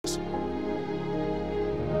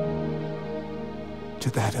to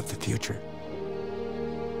that of the future.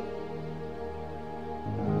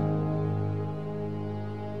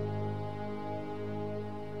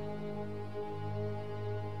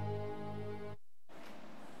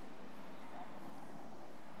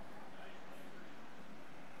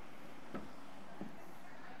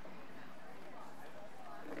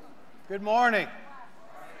 Good morning.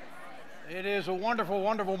 It is a wonderful,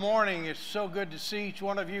 wonderful morning. It's so good to see each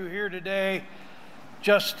one of you here today.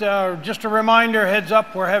 Just a reminder, heads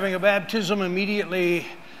up, we're having a baptism immediately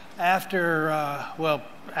after,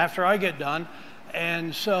 after I get done.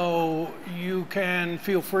 And so you can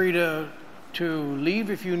feel free to leave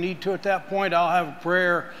if you need to at that point. I'll have a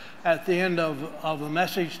prayer at the end of the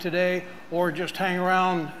message today, or just hang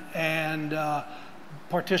around and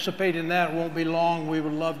participate in that. It won't be long. We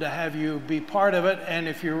would love to have you be part of it. And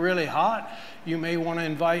if you're really hot, you may want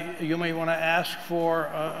to ask for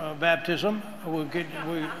a baptism.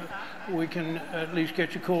 We can at least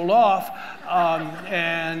get you cooled off. But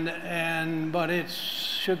it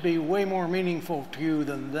should be way more meaningful to you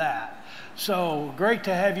than that. So great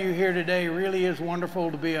to have you here today. It really is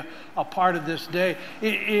wonderful to be a part of this day.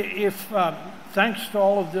 Thanks to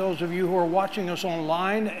all of those of you who are watching us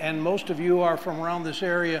online, and most of you are from around this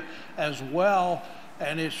area as well.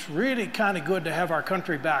 And it's really kind of good to have our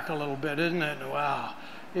country back a little bit, isn't it? Wow.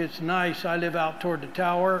 It's nice. I live out toward the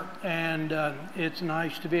tower, and it's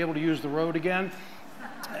nice to be able to use the road again.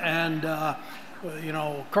 And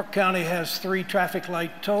Cook County has 3 traffic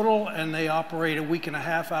light total, and they operate a week and a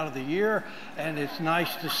half out of the year. And it's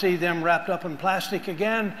nice to see them wrapped up in plastic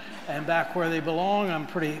again and back where they belong. I'm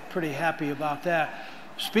pretty happy about that.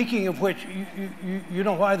 Speaking of which, you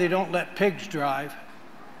know why they don't let pigs drive?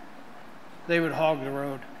 They would hog the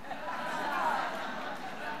road.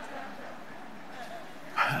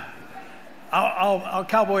 I'll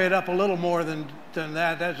cowboy it up a little more than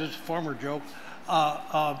that. That's just a former joke.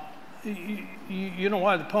 You know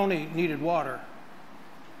why the pony needed water?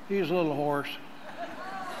 He was a little hoarse.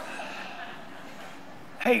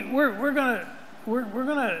 Hey, we're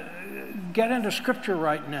gonna get into Scripture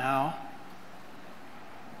right now,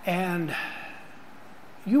 and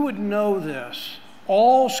you would know this.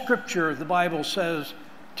 All Scripture, the Bible says,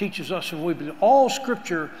 teaches us, and we believe all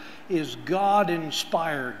Scripture is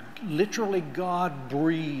God-inspired, literally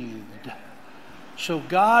God-breathed. So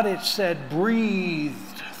God, it said,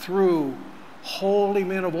 breathed through holy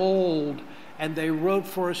men of old, and they wrote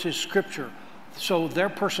for us His Scripture. So their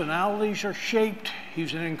personalities are shaped.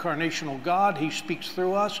 He's an incarnational God. He speaks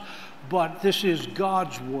through us. But this is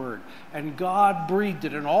God's Word, and God breathed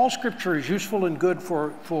it. And all Scripture is useful and good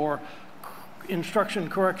for instruction,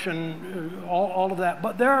 correction, all of that.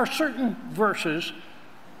 But there are certain verses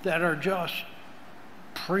that are just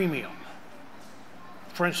premium.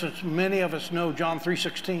 For instance, many of us know John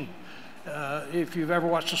 3:16. If you've ever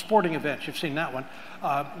watched a sporting event, you've seen that one.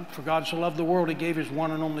 For God so loved the world, He gave His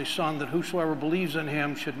one and only Son, that whosoever believes in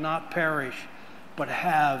Him should not perish, but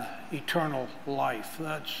have eternal life.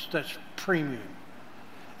 That's premium.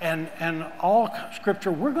 And all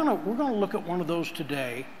Scripture, we're gonna look at one of those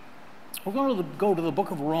today. We're going to go to the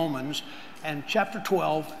book of Romans and chapter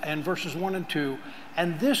 12 and verses 1 and 2.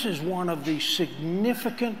 And this is one of the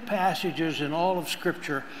significant passages in all of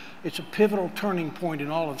Scripture. It's a pivotal turning point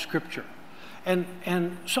in all of Scripture. And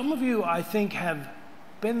some of you, I think, have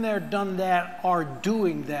been there, done that, are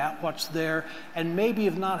doing that, what's there, and maybe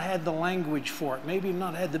have not had the language for it. Maybe have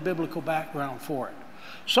not had the biblical background for it.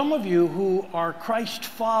 Some of you who are Christ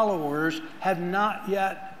followers have not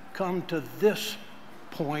yet come to this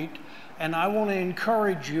point. And I want to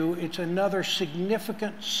encourage you, it's another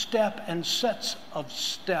significant step and sets of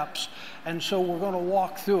steps. And so we're going to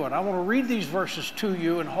walk through it. I want to read these verses to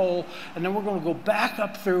you in whole, and then we're going to go back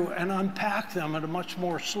up through and unpack them at a much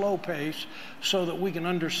more slow pace so that we can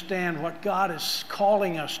understand what God is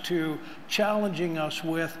calling us to, challenging us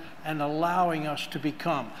with, and allowing us to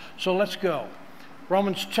become. So let's go.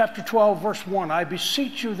 Romans chapter 12, verse 1. I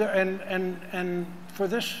beseech you there, and for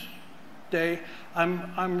this day,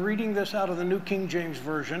 I'm reading this out of the New King James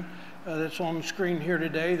Version that's on the screen here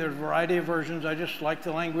today. There's a variety of versions. I just like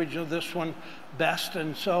the language of this one best,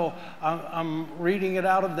 and so I'm reading it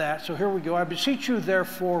out of that. So here we go. I beseech you,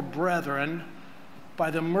 therefore, brethren,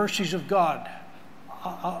 by the mercies of God.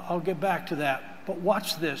 I'll get back to that. But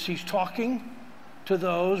watch this. He's talking to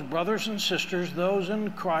those brothers and sisters, those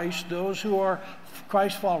in Christ, those who are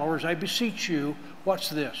Christ followers. I beseech you, watch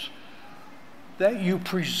this, that you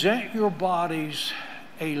present your bodies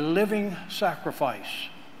a living sacrifice,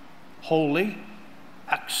 holy,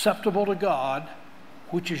 acceptable to God,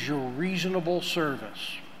 which is your reasonable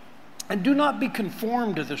service. And do not be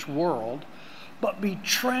conformed to this world, but be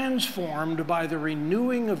transformed by the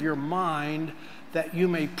renewing of your mind, that you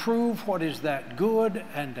may prove what is that good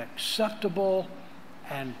and acceptable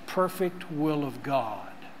and perfect will of God.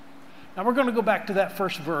 Now we're going to go back to that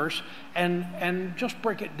first verse and just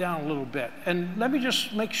break it down a little bit. And let me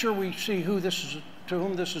just make sure we see to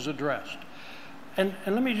whom this is addressed. And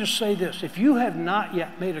let me just say this. If you have not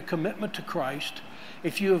yet made a commitment to Christ,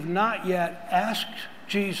 if you have not yet asked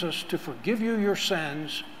Jesus to forgive you your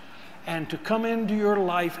sins and to come into your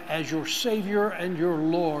life as your Savior and your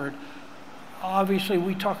Lord, obviously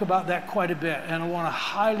we talk about that quite a bit. And I want to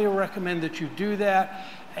highly recommend that you do that.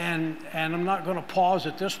 And I'm not going to pause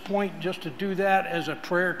at this point just to do that as a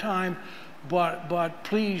prayer time. But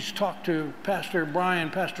please talk to Pastor Brian,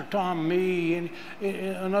 Pastor Tom, me, and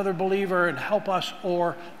another believer, and help us,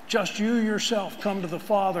 or just you yourself come to the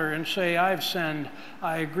Father and say, I've sinned,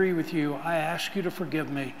 I agree with you, I ask you to forgive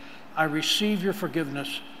me, I receive your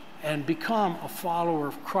forgiveness, and become a follower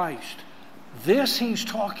of Christ. This he's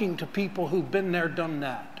talking to people who've been there, done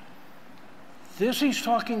that. This he's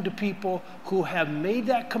talking to people who have made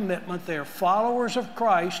that commitment. They are followers of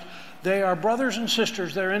Christ. They are brothers and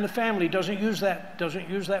sisters. They're in the family. Doesn't use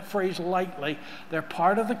that phrase lightly. They're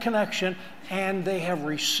part of the connection, and they have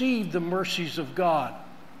received the mercies of God.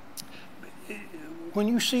 When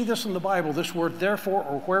you see this in the Bible, this word therefore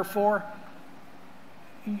or wherefore,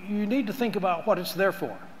 you need to think about what it's there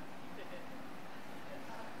for.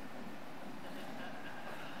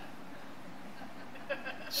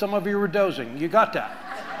 Some of you were dozing. You got that?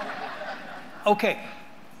 Okay.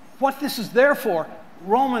 What this is there for,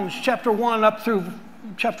 Romans chapter 1 up through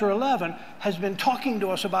chapter 11 has been talking to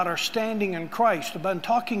us about our standing in Christ. It's been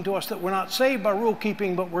talking to us that we're not saved by rule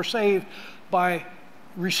keeping, but we're saved by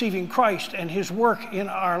receiving Christ and his work in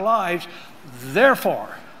our lives.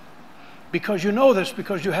 Therefore, because you know this,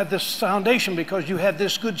 because you have this foundation, because you have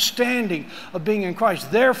this good standing of being in Christ,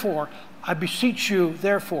 therefore, I beseech you,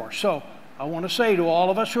 therefore. So, I want to say to all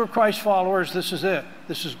of us who are Christ followers, this is it.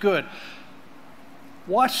 This is good.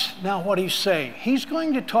 Watch now what he's saying. He's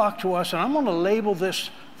going to talk to us, and I'm going to label this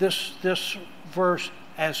verse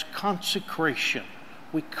as consecration.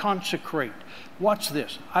 We consecrate. Watch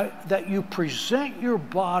this. That you present your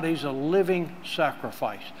bodies a living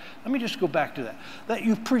sacrifice. Let me just go back to that. That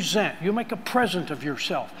you present. You make a present of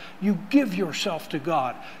yourself. You give yourself to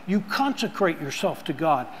God. You consecrate yourself to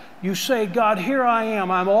God. You say, God, here I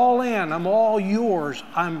am. I'm all in. I'm all yours.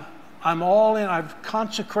 I'm all in. I've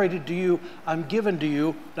consecrated to you. I'm given to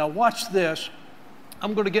you. Now watch this.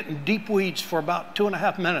 I'm going to get in deep weeds for about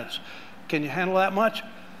 2.5 minutes. Can you handle that much?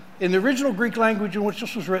 In the original Greek language in which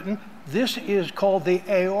this was written, this is called the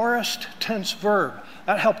aorist tense verb.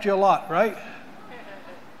 That helped you a lot, right?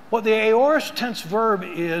 What the aorist tense verb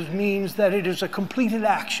means that it is a completed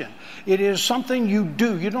action. It is something you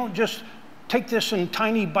do. You don't just take this in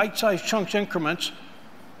tiny bite-sized chunks increments.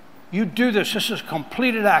 You do this. This is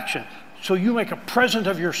completed action. So you make a present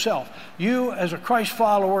of yourself. You, as a Christ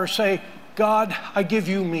follower, say, God, I give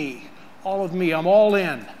you me, all of me. I'm all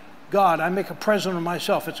in. God, I make a present of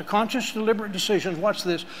myself. It's a conscious, deliberate decision. Watch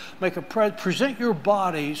this. Present your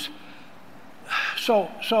bodies.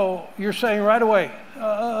 So you're saying right away,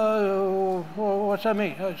 what's that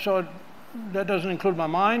mean? So that doesn't include my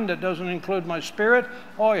mind. That doesn't include my spirit.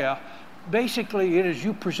 Oh, yeah. Basically, it is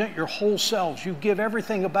you present your whole selves. You give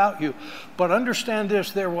everything about you. But understand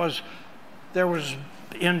this, there was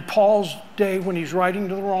in Paul's day when he's writing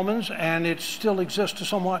to the Romans, and it still exists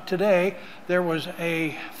somewhat today, there was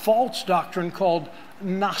a false doctrine called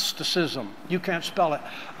Gnosticism. You can't spell it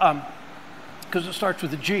because it starts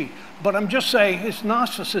with a G. But I'm just saying it's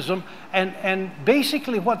Gnosticism, and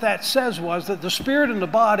basically what that says was that the spirit and the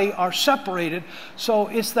body are separated. So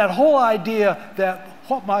it's that whole idea that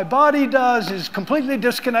what my body does is completely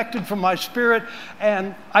disconnected from my spirit,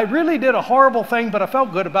 and I really did a horrible thing, but I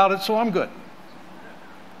felt good about it, so I'm good.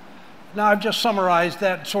 Now, I've just summarized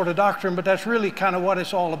that sort of doctrine, but that's really kind of what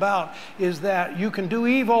it's all about, is that you can do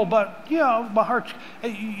evil, but, you know, my heart,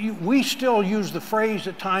 we still use the phrase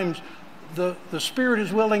at times, the spirit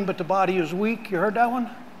is willing, but the body is weak. You heard that one?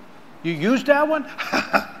 You used that one?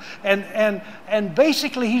 and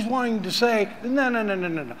basically he's wanting to say,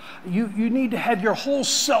 no. You need to have your whole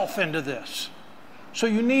self into this. So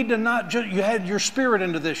you need to not just, you have your spirit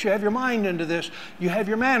into this, you have your mind into this, you have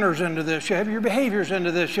your manners into this, you have your behaviors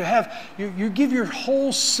into this, you give your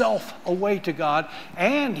whole self away to God.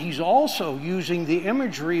 And he's also using the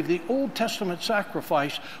imagery of the Old Testament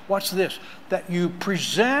sacrifice. Watch this, that you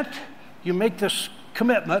present, you make this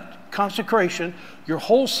commitment, consecration, your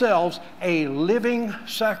whole selves a living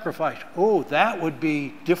sacrifice. Oh, that would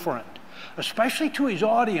be different. especially to his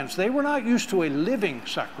audience. They were not used to a living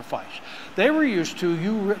sacrifice. They were used to,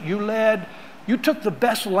 you took the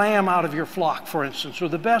best lamb out of your flock, for instance, or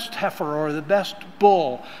the best heifer or the best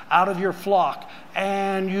bull out of your flock,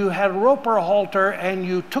 and you had a rope or a halter, and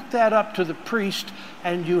you took that up to the priest,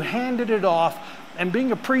 and you handed it off. And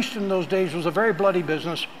being a priest in those days was a very bloody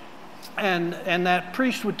business. And that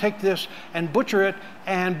priest would take this and butcher it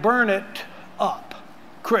and burn it up.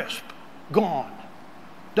 Crisp, gone,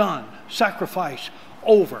 done, sacrifice,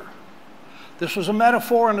 over. This was a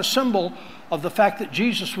metaphor and a symbol of the fact that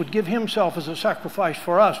Jesus would give himself as a sacrifice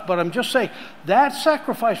for us. But I'm just saying, that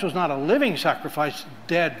sacrifice was not a living sacrifice,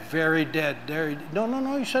 dead, very dead.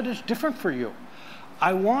 No, he said it's different for you.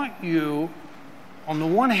 I want you, on the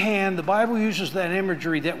one hand, the Bible uses that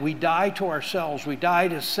imagery that we die to ourselves, we die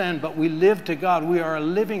to sin, but we live to God. We are a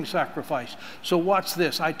living sacrifice. So watch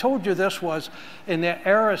this. I told you this was, in the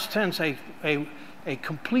aorist tense, a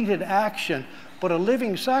completed action, but a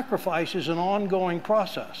living sacrifice is an ongoing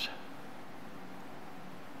process.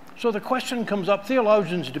 So the question comes up,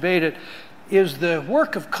 theologians debate it, is the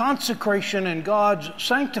work of consecration and God's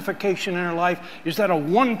sanctification in our life, is that a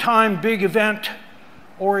one-time big event,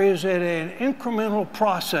 or is it an incremental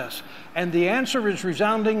process? And the answer is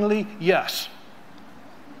resoundingly yes.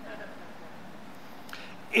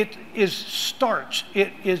 It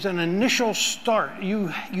is an initial start.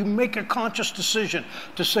 You make a conscious decision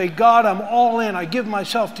to say, God, I'm all in, I give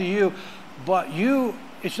myself to you. But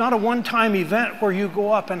it's not a one-time event where you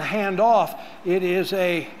go up and hand off. It is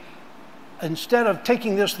instead of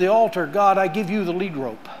taking this to the altar, God, I give you the lead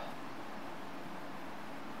rope.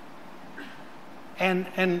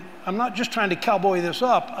 And I'm not just trying to cowboy this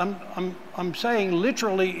up. I'm saying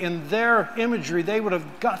literally in their imagery, they would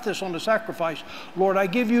have got this on the sacrifice. Lord, I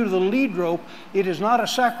give you the lead rope. It is not a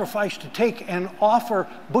sacrifice to take and offer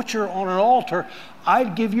butcher on an altar.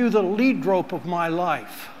 I'd give you the lead rope of my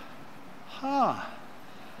life. How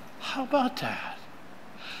about that?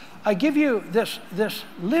 I give you this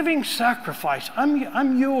living sacrifice.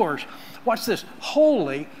 I'm yours. Watch this.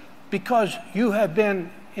 Holy, because you have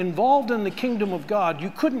been involved in the kingdom of God. You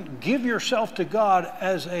couldn't give yourself to God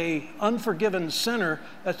as a unforgiven sinner.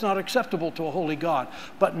 That's not acceptable to a holy God.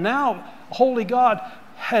 But now, holy God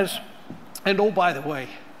has, and oh, by the way,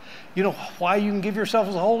 you know why you can give yourself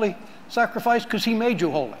as a holy sacrifice? Because he made you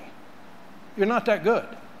holy. You're not that good.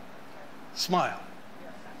 Smile.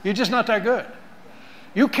 You're just not that good.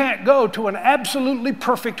 You can't go to an absolutely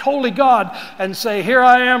perfect holy God and say, here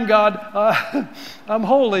I am, God, I'm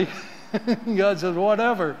holy. God says,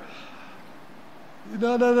 whatever.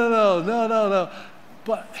 No.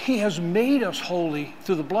 But he has made us holy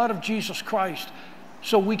through the blood of Jesus Christ,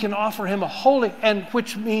 so we can offer him a holy, and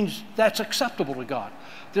which means that's acceptable to God.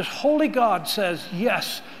 This holy God says,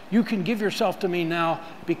 yes, you can give yourself to me now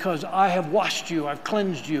because I have washed you, I've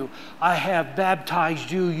cleansed you, I have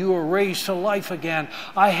baptized you, you are raised to life again.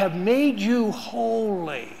 I have made you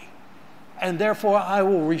holy, and therefore I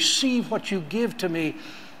will receive what you give to me,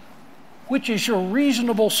 which is your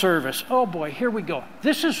reasonable service. Oh boy, here we go.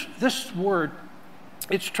 This word,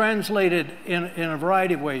 it's translated in a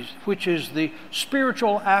variety of ways, which is the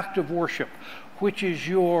spiritual act of worship, which is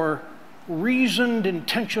your reasoned,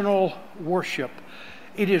 intentional worship.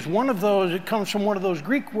 It is one of those, it comes from one of those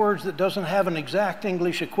Greek words that doesn't have an exact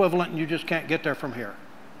English equivalent, and you just can't get there from here.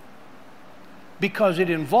 Because it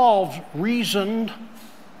involves reasoned,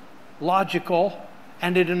 logical,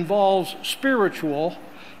 and it involves spiritual.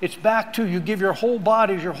 It's back to you give your whole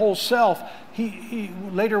body, your whole self.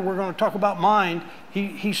 Later we're going to talk about mind.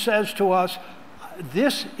 He says to us,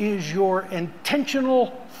 this is your intentional,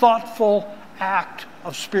 thoughtful act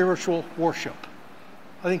of spiritual worship.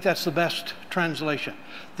 I think that's the best translation.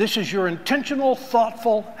 This is your intentional,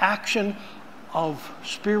 thoughtful action of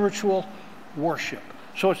spiritual worship.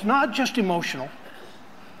 So it's not just emotional,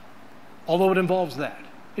 although it involves that.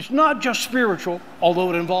 It's not just spiritual,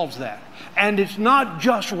 although it involves that. And it's not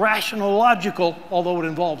just rational, logical, although it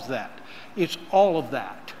involves that. It's all of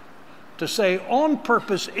that. To say on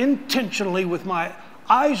purpose, intentionally, with my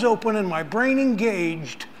eyes open and my brain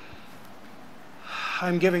engaged,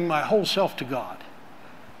 I'm giving my whole self to God.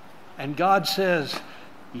 And God says,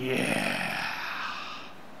 yeah.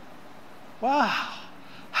 Wow.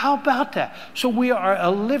 How about that? So we are a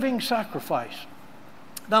living sacrifice.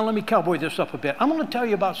 Now let me cowboy this up a bit. I'm going to tell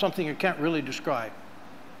you about something I can't really describe.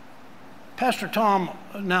 Pastor Tom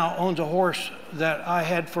now owns a horse that I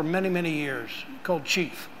had for many, many years called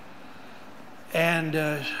Chief. And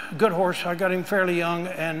good horse. I got him fairly young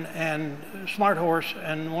and smart horse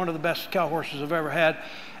and one of the best cow horses I've ever had.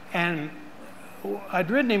 And I'd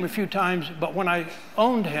ridden him a few times, but when I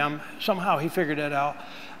owned him, somehow he figured it out.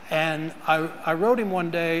 And I rode him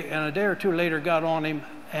one day, and a day or two later got on him,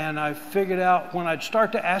 and I figured out when I'd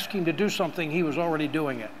start to ask him to do something, he was already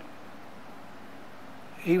doing it.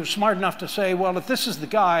 He was smart enough to say, well, if this is the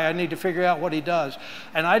guy, I need to figure out what he does.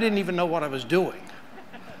 And I didn't even know what I was doing.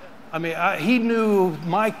 I mean, he knew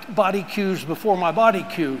my body cues before my body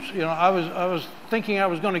cues. You know, I was thinking I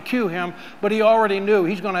was going to cue him, but he already knew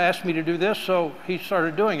he's going to ask me to do this, so he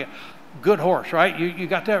started doing it. Good horse, right? You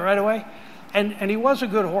got that right away? And he was a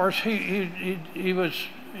good horse.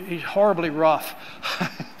 He's horribly rough.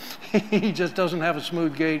 He just doesn't have a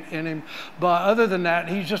smooth gait in him. But other than that,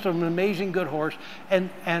 he's just an amazing good horse.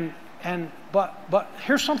 But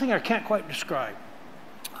here's something I can't quite describe.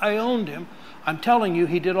 I owned him. I'm telling you,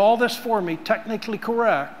 he did all this for me, technically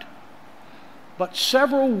correct. But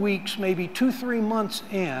several weeks, maybe 2-3 months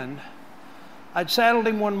in, I'd saddled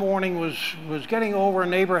him one morning, was getting over. A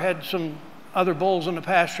neighbor had some other bulls in the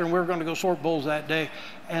pasture, and we were going to go sort bulls that day.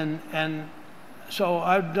 And so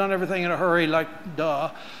I'd done everything in a hurry, like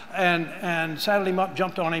duh, and saddled him up,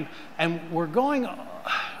 jumped on him, and we're going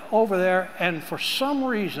over there. And for some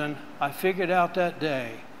reason, I figured out that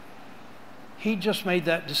day, he just made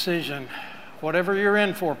that decision. Whatever you're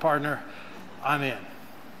in for, partner, I'm in.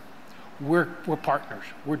 We're partners.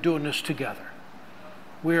 We're doing this together.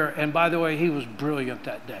 And by the way, he was brilliant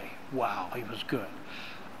that day. Wow, he was good.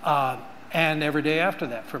 And every day after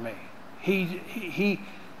that for me, he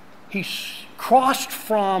crossed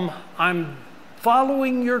from I'm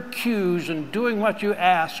following your cues and doing what you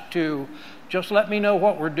ask to just let me know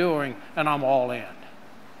what we're doing and I'm all in.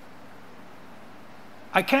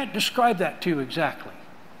 I can't describe that to you exactly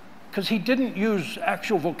because he didn't use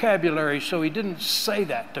actual vocabulary, so he didn't say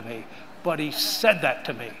that to me, but he said that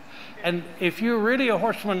to me. And if you're really a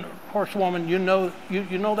horseman, horsewoman, you know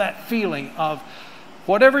that feeling of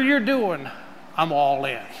whatever you're doing, I'm all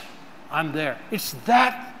in. I'm there. It's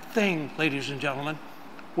that thing, ladies and gentlemen,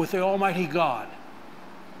 with the Almighty God,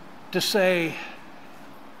 to say,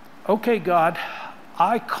 okay, God,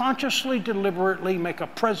 I consciously, deliberately make a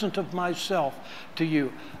present of myself to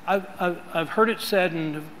you. I've heard it said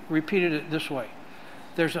and repeated it this way.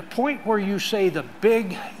 There's a point where you say the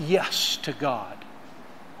big yes to God,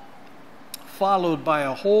 followed by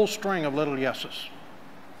a whole string of little yeses.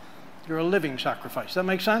 You're a living sacrifice. Does that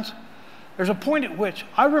make sense? There's a point at which,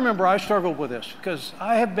 I remember I struggled with this because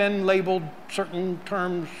I have been labeled certain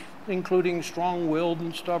terms, including strong-willed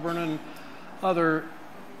and stubborn and other.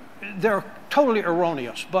 They're totally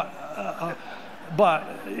erroneous, but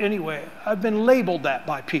anyway, I've been labeled that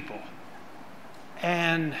by people.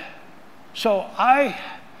 And so I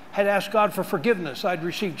had asked God for forgiveness. I'd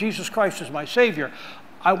received Jesus Christ as my Savior.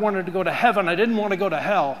 I wanted to go to heaven. I didn't want to go to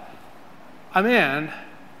hell. I'm in,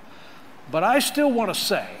 but I still want to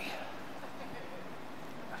say,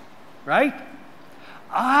 right?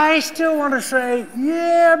 I still want to say,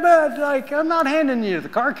 yeah, but like I'm not handing you the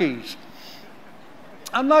car keys.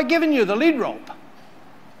 I'm not giving you the lead rope.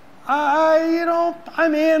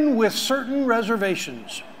 I'm in with certain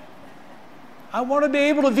reservations. I want to be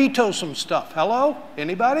able to veto some stuff. Hello?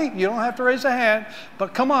 Anybody? You don't have to raise a hand,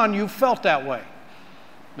 but come on, you've felt that way.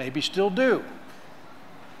 Maybe still do.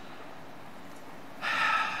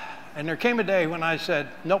 And there came a day when I said,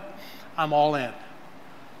 nope, I'm all in.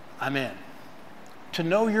 I'm in. To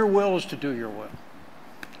know your will is to do your will.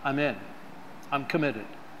 I'm in. I'm committed.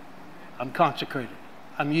 I'm consecrated.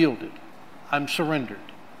 I'm yielded. I'm surrendered.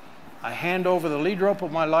 I hand over the lead rope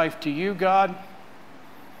of my life to you, God,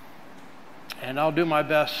 and I'll do my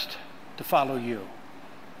best to follow you.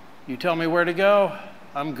 You tell me where to go,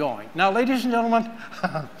 I'm going. Now, ladies and gentlemen,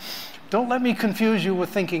 don't let me confuse you with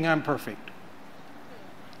thinking I'm perfect,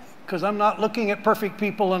 because I'm not looking at perfect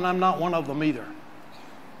people, and I'm not one of them either.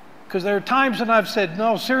 Because there are times that I've said,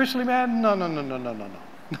 no, seriously, man, no.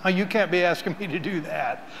 No, you can't be asking me to do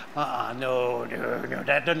that. No,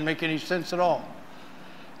 that doesn't make any sense at all.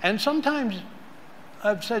 And sometimes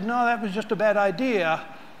I've said, no, that was just a bad idea.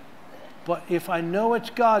 But if I know it's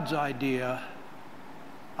God's idea,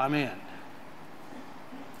 I'm in.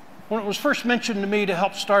 When it was first mentioned to me to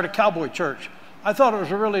help start a cowboy church, I thought it was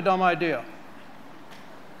a really dumb idea.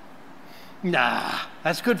 Nah,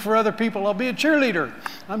 that's good for other people. I'll be a cheerleader.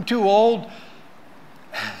 I'm too old.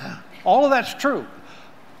 All of that's true.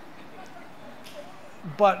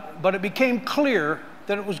 But it became clear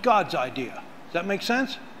that it was God's idea. Does that make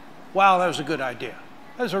sense? Wow, that was a good idea.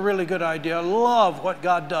 That's a really good idea. I love what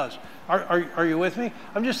God does. Are you with me?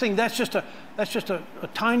 I'm just saying that's just a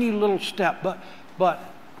tiny little step, but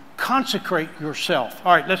consecrate yourself.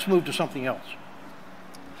 All right, let's move to something else.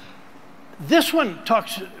 This one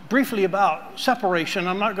talks briefly about separation.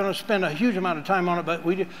 I'm not going to spend a huge amount of time on it, but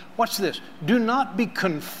what's this? Do not be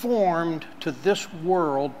conformed to this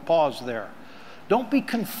world. Pause there. Don't be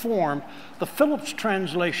conformed. The Phillips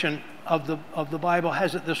translation of the Bible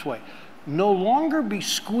has it this way. No longer be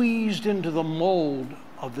squeezed into the mold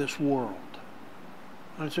of this world.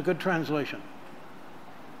 And it's a good translation.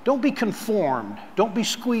 Don't be conformed. Don't be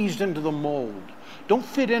squeezed into the mold. Don't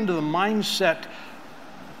fit into the mindset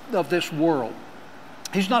of this world.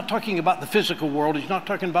 He's not talking about the physical world. He's not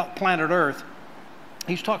talking about planet Earth.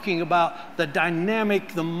 He's talking about the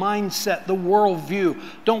dynamic, the mindset, the worldview.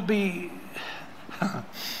 Don't be...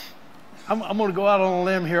 I'm going to go out on a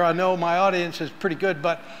limb here. I know my audience is pretty good,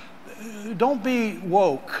 but don't be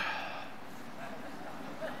woke.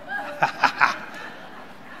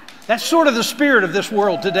 That's sort of the spirit of this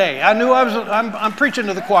world today. I knew I'm preaching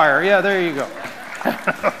to the choir. Yeah, there you go.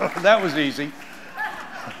 That was easy.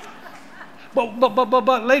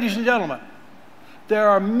 But, ladies and gentlemen, there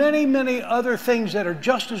are many, many other things that are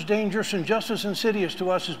just as dangerous and just as insidious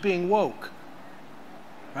to us as being woke.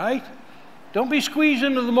 Right? Don't be squeezed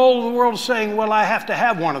into the mold of the world saying, well, I have to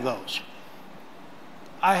have one of those.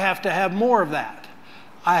 I have to have more of that.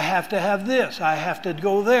 I have to have this. I have to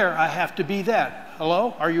go there. I have to be that.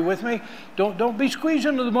 Hello? Are you with me? Don't be squeezed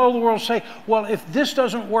into the mold of the world and say, well, if this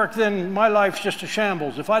doesn't work, then my life's just a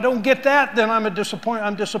shambles. If I don't get that, then I'm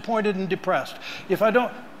disappointed and depressed. If I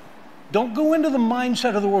don't go into the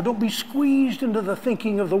mindset of the world. Don't be squeezed into the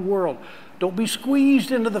thinking of the world. Don't be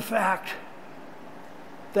squeezed into the fact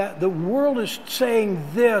that the world is saying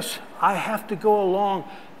this, I have to go along.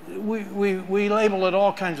 We label it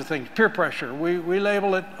all kinds of things, peer pressure. We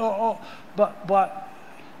label it, but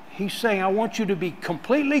he's saying, I want you to be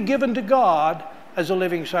completely given to God as a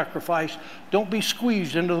living sacrifice. Don't be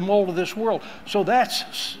squeezed into the mold of this world. So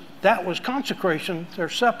that was consecration,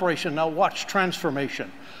 there's separation. Now watch transformation.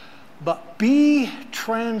 But be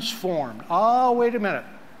transformed. Oh, wait a minute.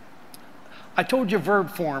 I told you verb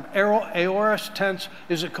form. Aorist tense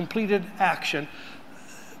is a completed action.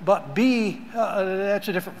 But be, that's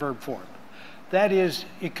a different verb form. That is,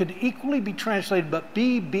 it could equally be translated, but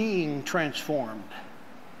be being transformed.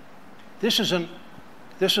 This is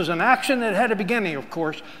an action that had a beginning, of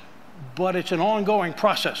course, but it's an ongoing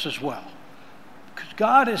process as well. Because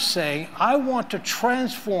God is saying, I want to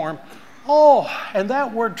transform. Oh, and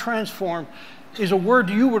that word transform is a word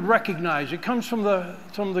you would recognize. It comes from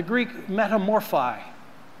the Greek metamorphi.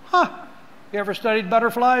 Huh, you ever studied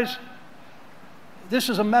butterflies? This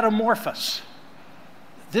is a metamorphosis.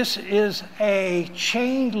 This is a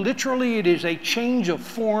change, literally it is a change of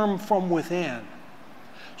form from within.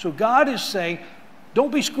 So God is saying,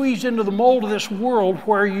 don't be squeezed into the mold of this world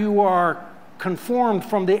where you are conformed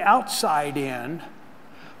from the outside in,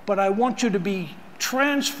 but I want you to be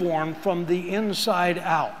transformed from the inside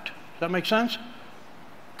out. Does that make sense?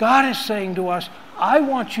 God is saying to us, I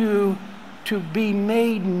want you to be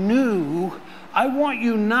made new. I want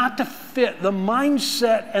you not to fit the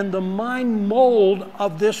mindset and the mind mold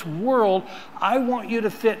of this world. I want you to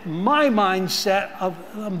fit my mindset of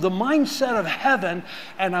the mindset of heaven.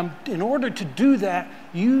 And in order to do that,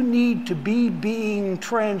 you need to be being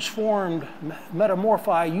transformed,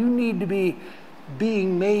 metamorphi. You need to be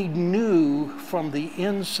being made new from the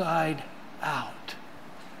inside out.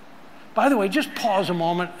 By the way, just pause a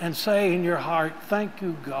moment and say in your heart, thank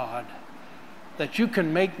you, God, that you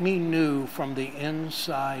can make me new from the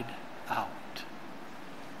inside out.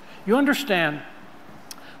 You understand,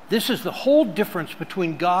 this is the whole difference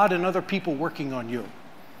between God and other people working on you.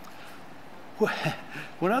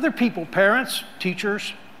 When other people, parents,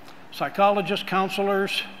 teachers, psychologists,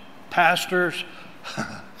 counselors, pastors,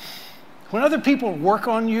 when other people work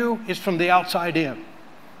on you, it's from the outside in.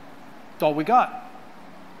 That's all we got.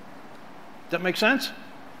 Does that make sense?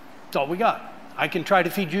 That's all we got. I can try to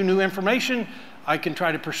feed you new information. I can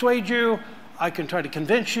try to persuade you. I can try to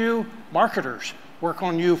convince you. Marketers work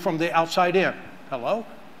on you from the outside in. Hello?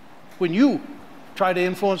 When you try to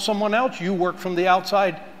influence someone else, you work from the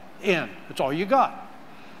outside in. That's all you got.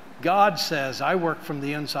 God says, I work from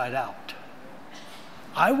the inside out.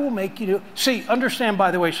 I will make you do. See, understand,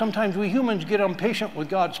 by the way, sometimes we humans get impatient with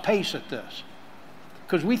God's pace at this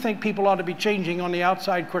because we think people ought to be changing on the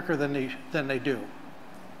outside quicker than they do.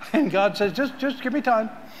 And God says, just give me time.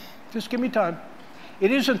 Just give me time.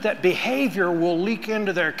 It isn't that behavior will leak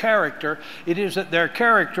into their character. It is that their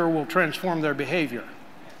character will transform their behavior,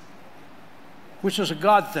 which is a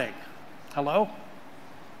God thing. Hello?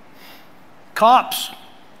 Cops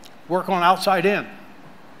work on outside in.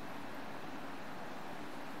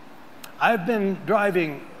 I've been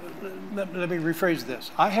driving, let me rephrase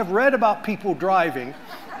this. I have read about people driving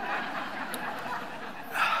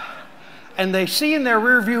And they see in their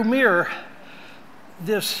rearview mirror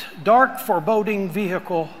this dark, foreboding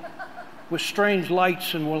vehicle with strange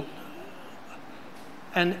lights,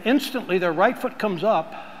 and instantly their right foot comes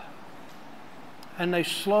up and they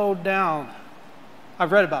slow down.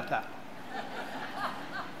 I've read about that.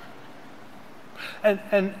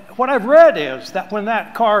 And what I've read is that when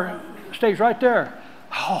that car stays right there,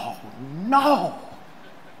 oh no,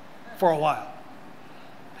 for a while.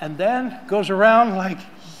 And then goes around like,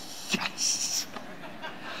 yes.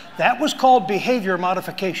 That was called behavior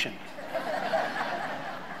modification.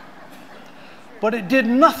 But it did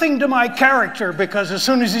nothing to my character, because as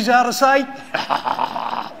soon as he's out of sight,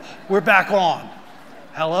 we're back on.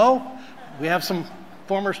 Hello? We have some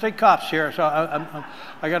former state cops here, so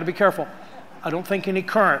I got to be careful. I don't think any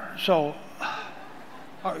current. So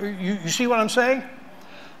you see what I'm saying?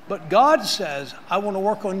 But God says, I want to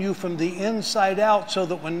work on you from the inside out so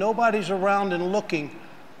that when nobody's around and looking,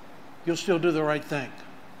 you'll still do the right thing.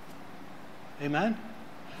 Amen?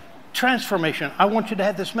 Transformation. I want you to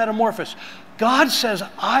have this metamorphosis. God says,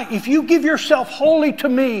 if you give yourself wholly to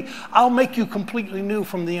me, I'll make you completely new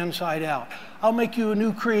from the inside out. I'll make you a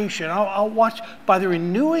new creation. I'll watch by the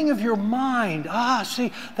renewing of your mind.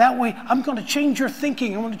 See, that way I'm going to change your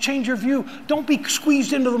thinking. I'm going to change your view. Don't be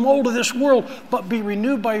squeezed into the mold of this world, but be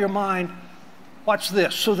renewed by your mind. Watch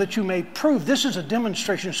this, so that you may prove. This is a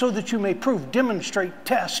demonstration, so that you may prove, demonstrate,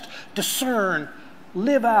 test, discern,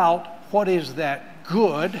 live out what is that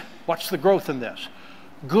good. Watch the growth in this.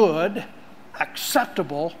 Good,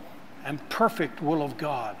 acceptable, and perfect will of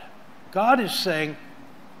God. God is saying,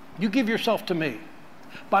 you give yourself to me.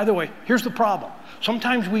 By the way, here's the problem.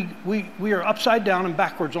 Sometimes we are upside down and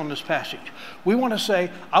backwards on this passage. We want to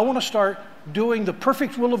say, I want to start doing the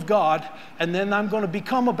perfect will of God, and then I'm going to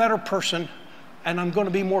become a better person, and I'm going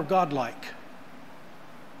to be more godlike.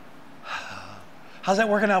 How's that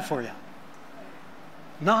working out for you?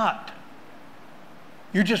 Not.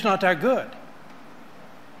 You're just not that good.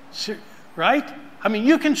 Right? I mean,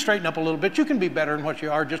 you can straighten up a little bit. You can be better than what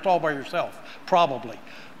you are just all by yourself, probably.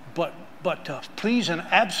 But please an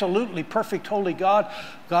absolutely perfect, holy God,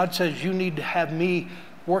 God says you need to have me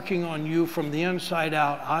working on you from the inside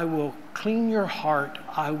out. I will clean your heart.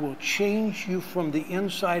 I will change you from the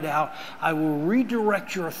inside out. I will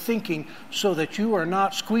redirect your thinking so that you are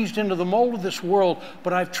not squeezed into the mold of this world,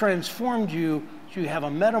 but I've transformed you so you have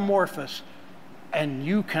a metamorphosis and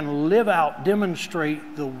you can live out,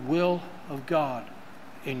 demonstrate the will of God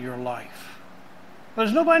in your life.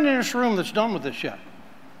 There's nobody in this room that's done with this yet.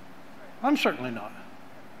 I'm certainly not.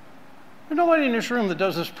 There's nobody in this room that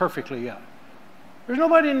does this perfectly yet. There's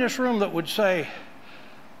nobody in this room that would say,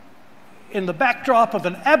 in the backdrop of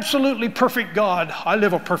an absolutely perfect God, I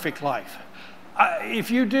live a perfect life.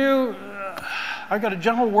 If you do, I got a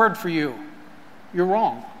general word for you. You're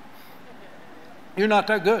wrong. You're not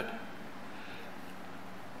that good.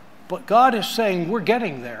 But God is saying, we're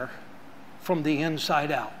getting there from the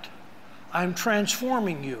inside out. I'm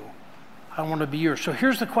transforming you. I want to be yours. So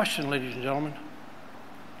here's the question, ladies and gentlemen.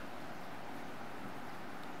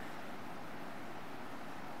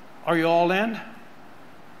 Are you all in?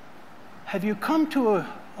 Have you come to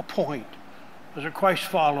a point as a Christ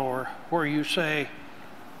follower where you say,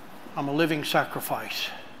 I'm a living sacrifice.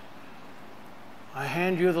 I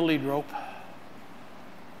hand you the lead rope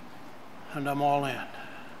and I'm all in.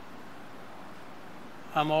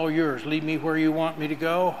 I'm all yours. Lead me where you want me to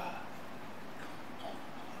go.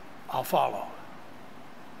 I'll follow.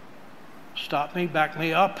 Stop me, back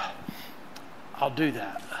me up. I'll do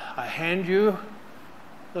that. I hand you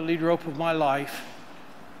the lead rope of my life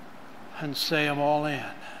and say I'm all in.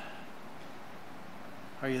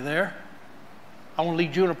 Are you there? I want to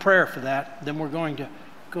lead you in a prayer for that. Then we're going to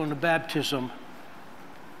go into baptism.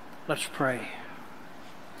 Let's pray.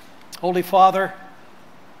 Holy Father,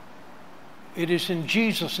 it is in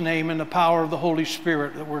Jesus' name and the power of the Holy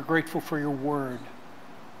Spirit that we're grateful for your word.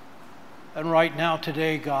 And right now,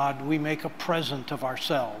 today, God, we make a present of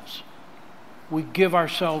ourselves. We give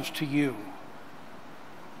ourselves to you.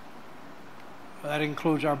 That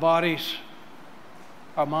includes our bodies,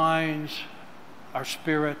 our minds, our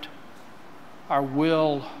spirit, our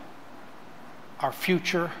will, our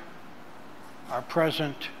future, our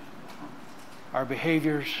present, our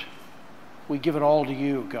behaviors. We give it all to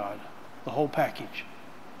you, God, the whole package.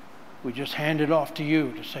 We just hand it off to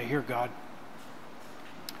you to say, here, God,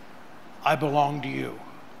 I belong to you.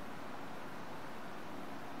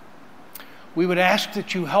 We would ask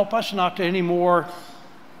that you help us not to anymore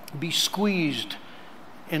be squeezed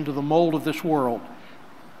into the mold of this world,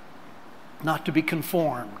 not to be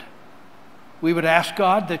conformed. We would ask,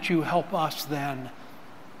 God, that you help us then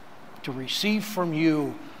to receive from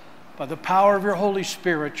you by the power of your Holy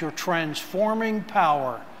Spirit, your transforming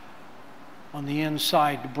power on the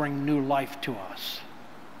inside to bring new life to us.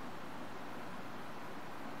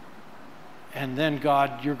 And then,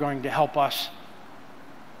 God, you're going to help us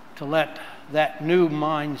to let that new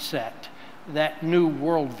mindset, that new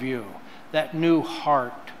worldview, that new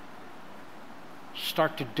heart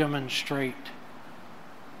start to demonstrate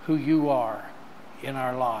who you are in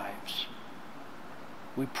our lives.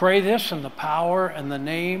 We pray this in the power and the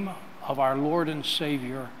name of our Lord and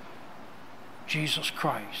Savior, Jesus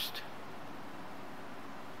Christ.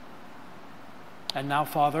 And now,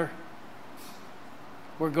 Father,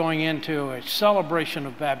 we're going into a celebration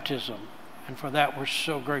of baptism, and for that we're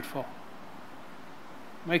so grateful.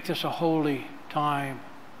 Make this a holy time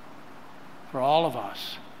for all of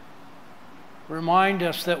us. Remind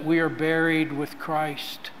us that we are buried with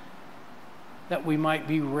Christ, that we might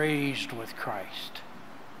be raised with Christ.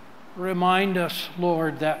 Remind us,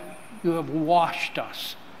 Lord, that you have washed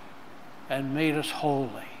us and made us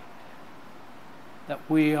holy, that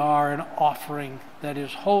we are an offering that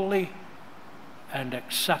is holy and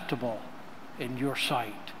acceptable in your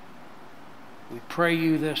sight. We pray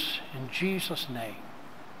you this in Jesus' name.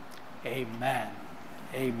 Amen.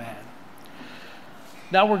 Amen.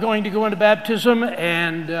 Now we're going to go into baptism,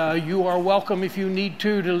 and you are welcome if you need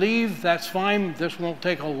to leave. That's fine. This won't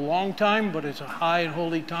take a long time, but it's a high and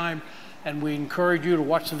holy time, and we encourage you to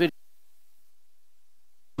watch the video.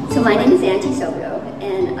 So my name is Auntie Sobro,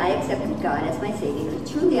 and I accepted God as my Savior,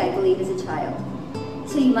 truly I believe as a child.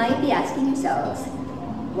 So you might be asking yourselves,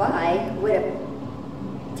 why would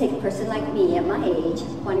it take a person like me at my age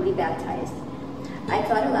want to be baptized? I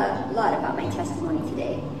thought a lot about my testimony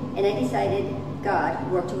today, and I decided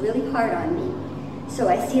God worked really hard on me. So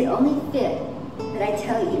I see it only fit that I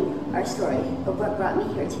tell you our story of what brought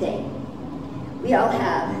me here today. We all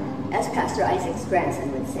have, as Pastor Isaac's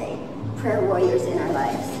grandson would say, prayer warriors in our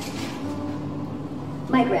lives.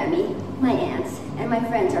 My Grammy, my aunts, and my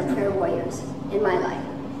friends are prayer warriors in my life.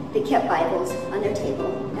 They kept Bibles on their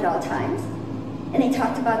table at all times, and they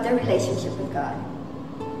talked about their relationship with God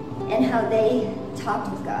and how they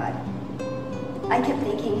talked with God. I kept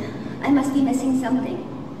thinking, I must be missing something.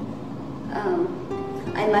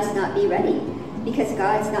 I must not be ready because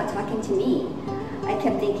God's not talking to me. I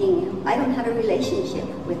kept thinking, I don't have a relationship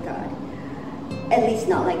with God, at least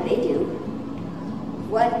not like they do.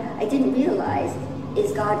 What I didn't realize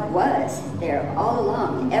is God was there all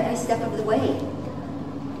along, every step of the way.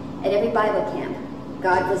 At every Bible camp,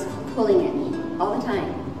 God was pulling at me all the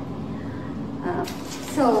time.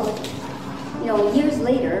 Years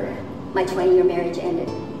later, my 20-year marriage ended,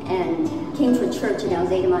 and came to a church in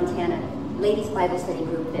Alzada, Montana. Ladies' Bible study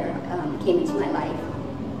group there came into my life.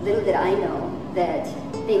 Little did I know that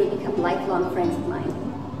they would become lifelong friends of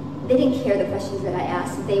mine. They didn't care the questions that I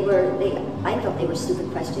asked. I thought they were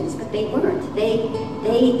stupid questions, but they weren't.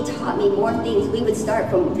 They taught me more things. We would start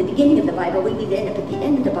from the beginning of the Bible. We would end up at the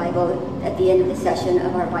end of the Bible, at the end of the session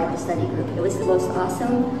of our Bible study group. It was the most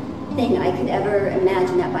awesome thing I could ever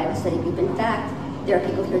imagine, that Bible study group. In fact, there are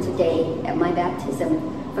people here today at my baptism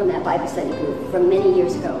from that Bible study group from many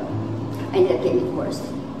years ago. I ended up getting divorced,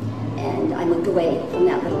 and I moved away from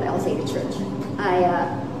that little Alzada church. I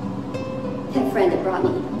had a friend that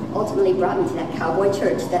ultimately brought me to that cowboy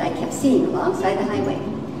church that I kept seeing alongside the highway.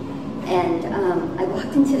 And I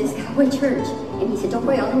walked into this cowboy church, and he said, "Don't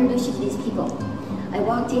worry, I'll introduce you to these people." I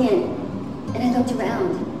walked in, and I looked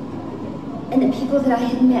around, and the people that I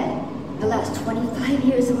had met the last 25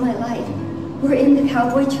 years of my life were in the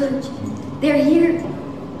cowboy church. They're here.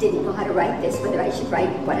 Didn't know how to write this, whether I should write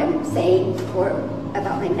what I'm saying or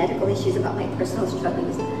about my medical issues, about my personal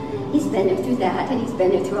struggles. He's been there through that, and he's been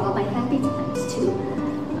there through all my happy times too.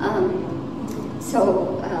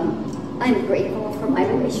 I'm grateful for my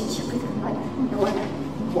relationship with God. I want to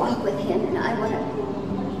walk with Him, and I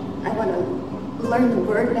want to learn the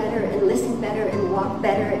Word better, and listen better, and walk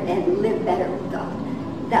better, and live better with God.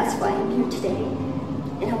 That's why I'm here today.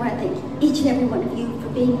 And I want to thank each and every one of you for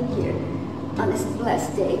being here on this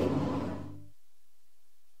blessed day.